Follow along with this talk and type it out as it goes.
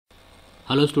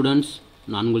Hello students,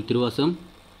 நான் உங்கள் திருவாசம்.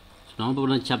 நாம்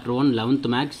பார்ப்போம் chapter 1 11th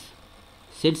max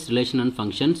sets relation and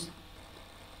functions.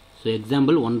 So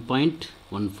example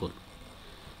 1.14.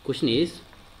 Question is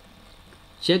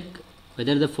check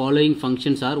whether the following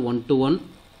functions are one to one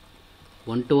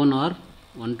or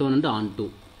one to one and on to.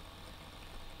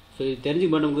 So இது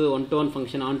தெரிஞ்சுக்க நமக்கு one to one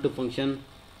function on to function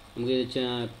நமக்கு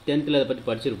 10th ல அத பத்தி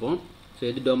படிச்சிருப்போம். So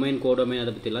இது domain codomain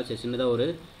அத பத்தி எல்லாம் சின்னதா ஒரு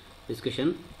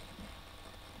டிஸ்கஷன்.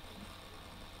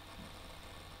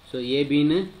 So AB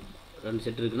னு ரெண்டு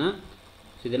செட் இருக்குனா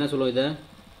இது என்ன சொல்லுவோம்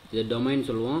இது டொமைன்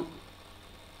சொல்லுவோம்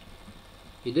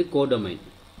இது கோடொமைன்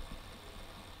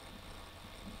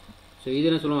so இது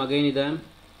என்ன சொல்லுவோம் அகைன் இது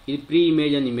pre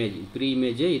image and image pre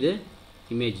image இது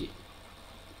இமேஜ்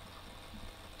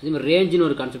இது ரேஞ்ச் னு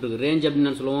ஒரு கான்செப்ட் இருக்கு ரேஞ்ச் அப்படி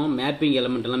என்ன சொல்லுவோம் மேப்பிங்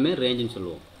எலிமெண்ட் எல்லாமே ரேஞ்ச் னு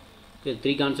சொல்லுவோம் ஓகே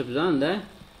த்ரீ கான்செப்ட்ஸ் தான் அந்த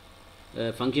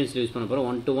ஃபங்க்ஷன்ஸ் யூஸ் பண்ண போறோம்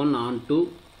 1 to 1 on to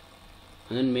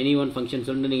and then many one functions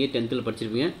வந்து நீங்க 10th ல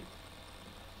படிச்சிருப்பீங்க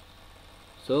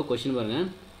So question பாருங்க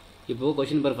இப்போ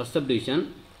question bar first subdivision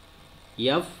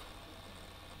f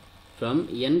from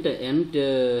n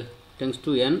tends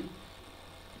to n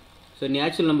so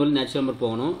natural number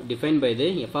போகணும் defined by the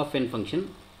f of n function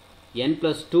n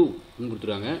plus 2 னு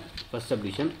கொடுத்துறாங்க first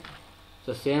subdivision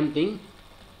so same thing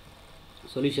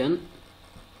solution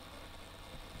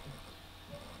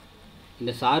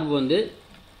இந்த சார்பு வந்து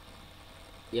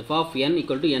f of n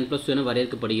equal to n plus 2 என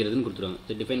வரையறுக்கப்படுகிறதுன்னு கொடுத்துறாங்க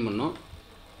so define பண்ணோம்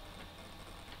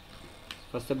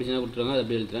first subdivision கொடுத்துறாங்க அது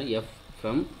அப்படியே எழுதுறேன் f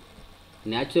from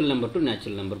natural number to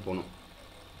natural number போணும்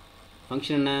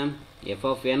function என்ன f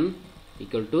of n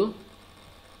equal to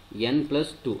n plus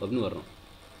 2 அப்படினு வரும்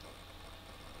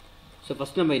so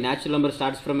first நம்ம natural number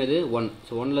starts from இது 1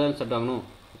 so 1 ல தான் ஸ்டார்ட் ஆகணும்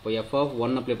இப்போ f of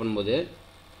 1 அப்ளை பண்ணும்போது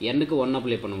n க்கு 1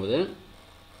 அப்ளை பண்ணும்போது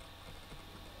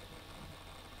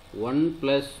 1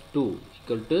 plus 2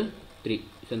 equal to 3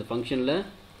 so இந்த ஃபங்க்ஷன்ல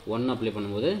 1 அப்ளை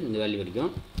பண்ணும்போது இந்த வேல்யூ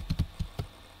கிடைக்கும்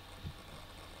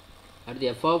அடுத்து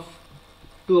f of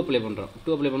 2 அப்ளை பண்றோம்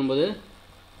 2 அப்ளை பண்ணும்போது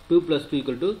 2 plus 2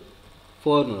 equal to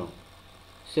 4 னு வரும்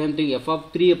same thing f of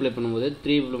 3 apply பண்ணும்போது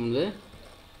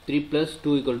 3 plus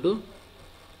 2 equal to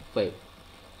 5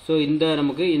 so இந்த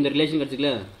நமக்கு இந்த ரிலேஷன்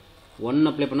கிடைச்சிக்கல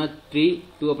 1 அப்ளை பண்ணா 3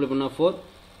 2 அப்ளை பண்ணா 4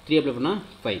 3 அப்ளை பண்ணா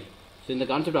 5 so இந்த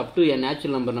concept up to a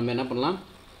natural number நம்ம என்ன பண்ணலாம்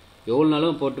எவ்வளவு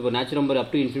நாளும் போட்டு natural number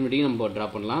up to infinity நம்ம டிரா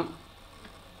பண்ணலாம்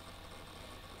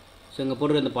so இங்க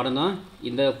போடுற இந்த படம் தான்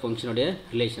இந்த ஃபங்க்ஷனோட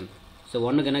ரிலேஷன் so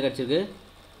 1 க்கு என்ன கிடைச்சிருக்கு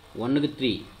 1 க்கு 3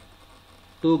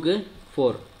 2 க்கு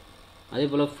 4 அதே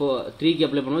போல 3 க்கு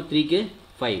அப்ளை பண்ணுவோம் 3 க்கு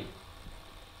 5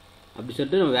 அப்படி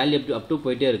சொல்லிட்டு நம்ம வேல்யூ அப் டு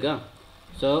போயிட்டே இருக்கா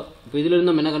so இப்போ இதில இருந்து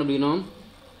நம்ம என்ன கண்டுபிடிக்கணும்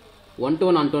 1 to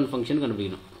 1 on to 1 ஃபங்க்ஷன்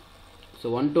கண்டுபிடிக்கணும்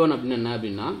so 1 to 1 அப்படினா என்ன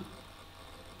அப்படினா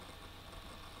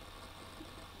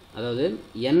அதாவது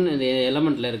n இந்த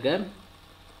எலிமெண்ட்ல இருக்க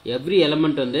எவ்ரி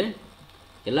எலிமெண்ட் வந்து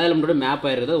எல்லா எலிமெண்டோட மேப்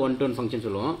ஆயிருக்குது 1 to 1 ஃபங்க்ஷன்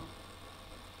சொல்லுவோம்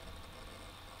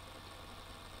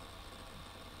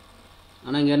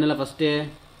ஆனா இங்க என்னல ஃபர்ஸ்ட்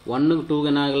 1 க்கு 2 க்கு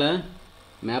என்ன ஆகல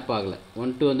மேப் ஆகல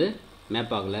 1 2 வந்து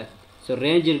மேப் ஆகல சோ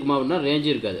ரேஞ்ச் இருக்குமா அப்படினா ரேஞ்ச்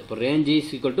இருக்காது இப்போ range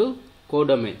is equal to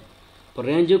codomain இப்போ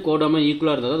ரேஞ்ச் கோடொமைன்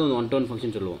ஈக்குவலா இருந்தா அது 1 to 1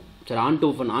 ஃபங்க்ஷன் சொல்லுவோம் சரி on to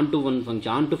 1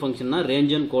 function on to ஃபங்க்ஷன்னா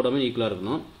ரேஞ்ச் அண்ட் கோடொமைன் ஈக்குவலா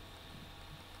இருக்கணும்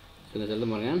இத சொல்ல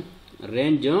பாருங்க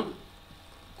ரேஞ்சும்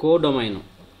கோடொமைனும்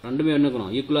ரெண்டுமே என்ன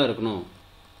இருக்கணும் ஈக்குவலா இருக்கணும்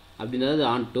அப்படினா அது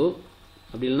on to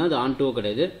அப்படி இல்லனா அது on to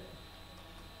கிடையாது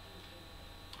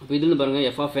இப்போ இதுல பாருங்க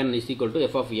f of n is equal to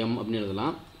f of m அப்படி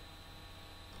எழுதலாம்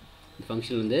இந்த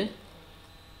ஃபங்க்ஷன் வந்து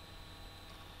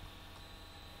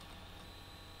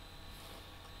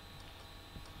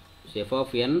f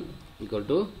of n equal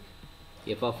to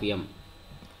f of m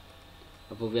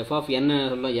அப்போ f of n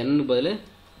சொல்லலாம் n க்கு பதிலா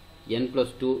n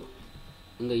plus 2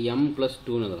 இங்க m plus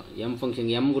 2 னு எழுதலாம் m ஃபங்க்ஷன்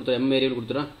m கொடுத்தா m வேரியபிள்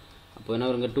கொடுத்தா அப்போ என்ன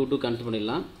வருங்க 2 2 கேன்சல்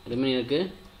பண்ணிடலாம் ரிமைனிங்க்கு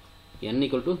n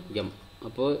equal to m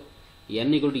அப்போ n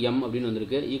equal to m அப்படினு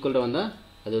வந்திருக்கு ஈக்குவல் டு வந்தா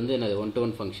அது வந்து என்னது 1 to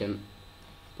 1 ஃபங்க்ஷன்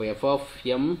இப்போ f of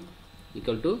m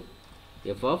equal to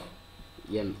f of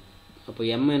n அப்போ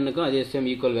m n க்கு அதே சேம்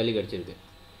ஈக்குவல் வேல்யூ கிடைச்சிருக்கு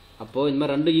அப்போ இந்த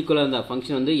மாதிரி ரெண்டு ஈக்குவலா இருந்தா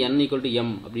ஃபங்க்ஷன் வந்து n equal to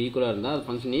m அப்படி ஈக்குவலா இருந்தா அந்த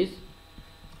function is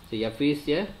so f is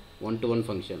a 1 to 1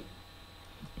 function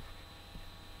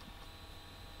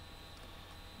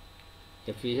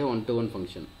f is a 1 to 1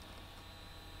 function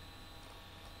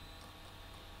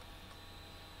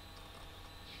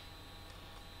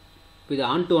இது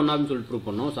on to 1 அப்படினு சொல்லிட்டு ப்ரூவ்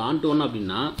பண்ணோம் சோ on to 1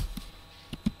 அப்படினா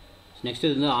நெக்ஸ்ட்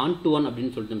இது on to 1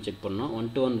 அப்படினு சொல்லிட்டு நம்ம செக் பண்ணோம் 1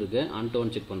 to 1 இருக்கு on to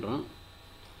 1 செக் பண்றோம்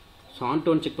so on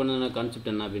to 1 check பண்ணன concept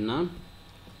என்ன அப்படினா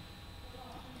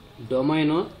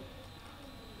டொமைனும்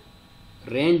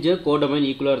ரேஞ்ச் கோடொமைன்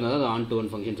ஈக்குவலா இருந்தா அது on to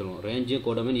 1 ஃபங்க்ஷன் சொல்லுவோம் ரேஞ்ச்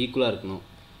கோடொமைன் ஈக்குவலா இருக்கணும்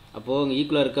அப்போ இங்க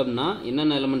ஈக்குவலா இருக்கு அப்படினா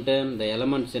என்னென்ன எலிமெண்ட் இந்த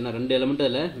எலிமெண்ட்ஸ் என்ன ரெண்டு எலிமெண்ட்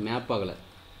அதுல மேப் ஆகல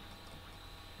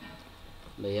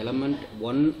the element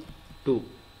 1 2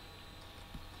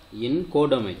 in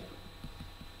codomain,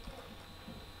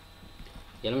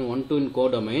 element 1 2 in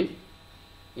codomain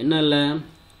என்ன இல்ல,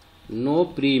 no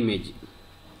pre-image,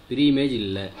 pre-image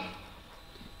இல்லை,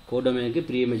 codomainக்கு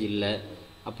pre-image இல்லை.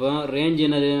 அப்போ range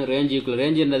என்னது, range equal,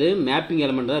 range என்னது mapping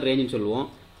element தான் range னு சொல்லுவோம்.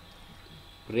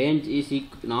 range is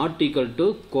not equal to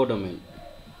codomain.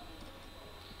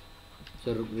 So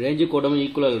range codomain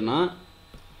equal னா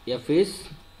f is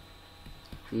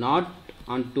not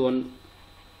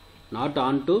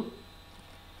onto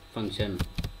function.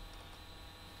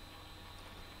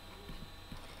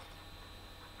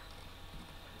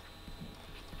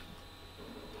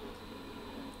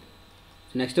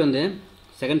 Next வந்து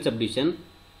second subdivision.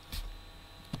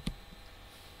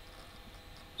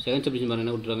 Second subdivision பாருங்க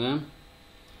என்ன கொடுத்துருக்காங்க,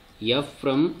 f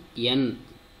from n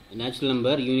natural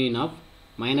number union of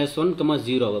 -1,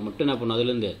 0 மட்டும் என்ன பண்ணணும்,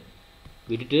 அதுலேருந்து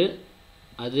விட்டுட்டு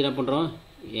அது என்ன பண்ணுறோம்,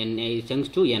 n belongs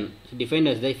to n, defined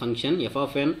as the function f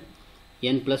of n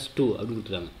n plus 2 அப்படி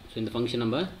கொடுத்துருக்காங்க. ஸோ இந்த ஃபங்க்ஷன்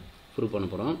நம்ம ப்ரூவ் பண்ண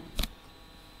போகிறோம்.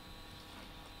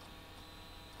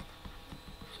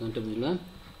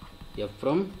 f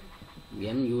from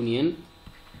n union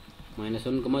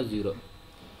 -1, 0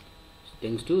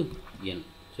 tends to n.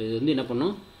 So இது வந்து என்ன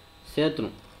பண்ணணும்,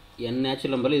 சேர்த்தணும், n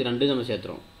நேச்சுரல் நம்பரில் இது ரெண்டு நம்ம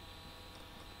சேர்த்துறோம்.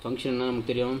 ஃபங்க்ஷன் என்ன நமக்கு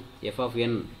தெரியும், f of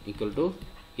n equal to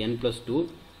n plus 2.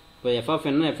 இப்போ f of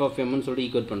n f of m னு சொல்லிட்டு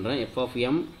ஈக்குவேட் பண்ணுறேன். f of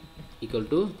m equal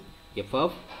to f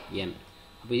of n.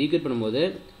 அப்போ ஈக்குவேட் பண்ணும்போது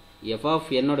f of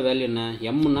n ஓட வேல்யூ என்ன,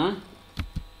 mனா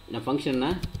என்ன ஃபங்க்ஷன் என்ன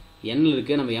n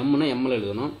இருக்குது, நம்ம mனா mல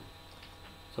எழுதணும்.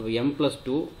 ஸோ அப்போ m plus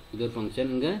 2 இது ஒரு ஃபங்க்ஷன்,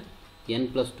 இங்கே n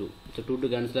plus 2. So 2 to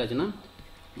cancel ஆச்சுன்னா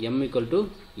m equal to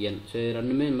n. So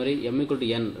ரெண்டுமே இந்த மாதிரி m equal to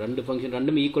n, ரெண்டு ஃபங்க்ஷன்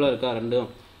ரெண்டுமே ஈக்குவலாக இருக்கா, ரெண்டும்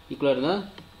ஈக்குவலாக இருந்தால்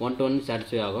 1 to 1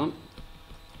 சாட்டிஸ்ஃபை ஆகும்.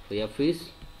 So f is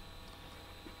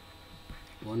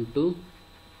 1 to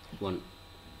 1.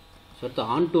 So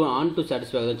அடுத்து on to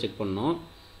சாட்டிஸ்ஃபை ஆகுதான் செக் பண்ணணும்.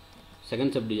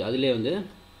 செகண்ட் சப்டிவிஷன் அதிலே வந்து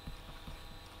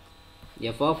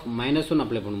f of -1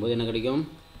 அப்ளை பண்ணும்போது என்ன கிடைக்கும்,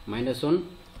 -1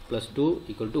 plus 2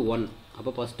 equal to 1.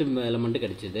 அப்போ ஃபஸ்ட்டு எலமெண்ட்டு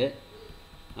கிடைச்சிது.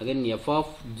 அகைன் f of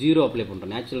 0 அப்ளை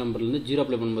பண்ணுறோம், நேச்சுரல் நம்பர்லேருந்து 0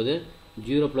 அப்ளை பண்ணும்போது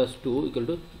 0 plus 2 equal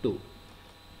to 2.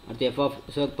 அடுத்து f of,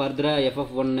 ஸோ ஃபர்தராக f of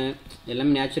 1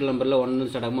 எல்லாமே நேச்சுரல் நம்பரில் 1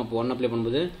 ஸ்டார்ட் ஆகும். அப்போ 1 அப்ளை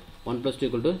பண்ணும்போது 1 plus 2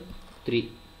 equal to 3.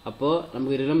 அப்போது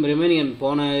நமக்கு ரிமைனிங்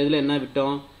போன இதில் என்ன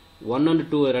விட்டோம், 1 and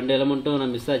 2 ரெண்டு எலமெண்ட்டும்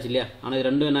நான் மிஸ் ஆச்சு இல்லையா, ஆனால் இது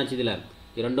ரெண்டும் என்னாச்சு, இதில்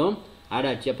இது ரெண்டும் ஆட்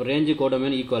ஆச்சு. அப்போ ரேஞ்சு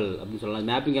கோடோமைன் ஈக்குவல் அப்படின்னு சொல்லலாம்.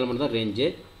 மேப்பிங் எலமெண்ட் தான் ரேஞ்சு.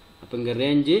 அப்போ இங்கே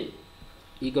range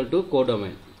equal to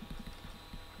codomain.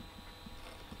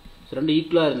 So ரெண்டு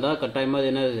ஈக்குவலாக இருந்தால் கட்டாயமாக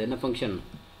என்ன function,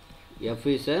 f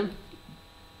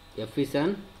is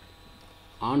an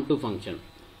onto function.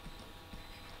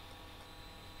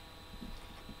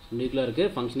 ஈக்குவலாக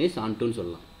இருக்குது, ஃபங்க்ஷன் இஸ் onto ன்னு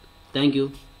சொல்லலாம். தேங்க்யூ.